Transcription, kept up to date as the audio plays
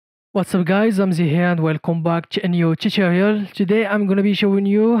What's up guys, I'm Z here and welcome back to a new tutorial. Today I'm gonna be showing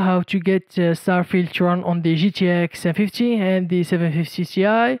you how to get Starfield to run on the GTX 1050 and the 750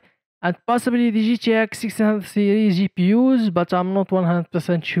 Ti and possibly the GTX 600 series GPUs, but I'm not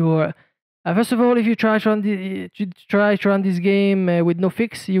 100% sure. First of all, if you try to run this game with no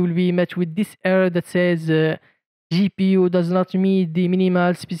fix, you will be met with this error that says GPU does not meet the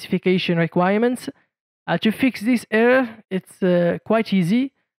minimal specification requirements. To fix this error, it's quite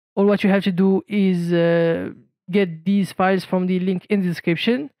easy. All what you have to do is get these files from the link in the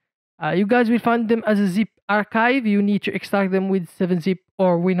description. You guys will find them as a zip archive. You need to extract them with 7-zip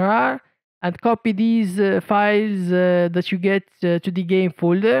or WinRAR and copy these files that you get to the game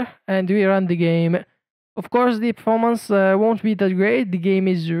folder and rerun the game. Of course, the performance won't be that great. The game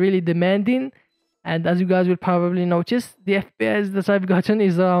is really demanding, and as you guys will probably notice, the FPS that I've gotten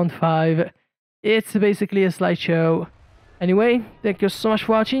is around 5. It's basically a slideshow. Anyway, thank you so much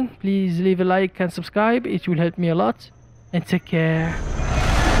for watching. Please leave a like and subscribe. It will help me a lot. And take care.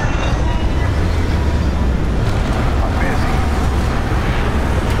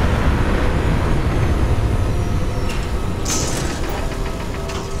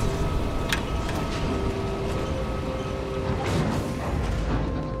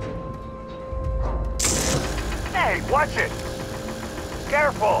 Hey, watch it!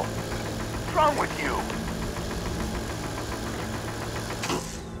 Careful! What's wrong with you?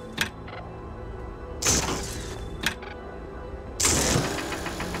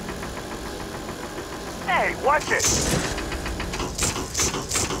 Hey, watch it!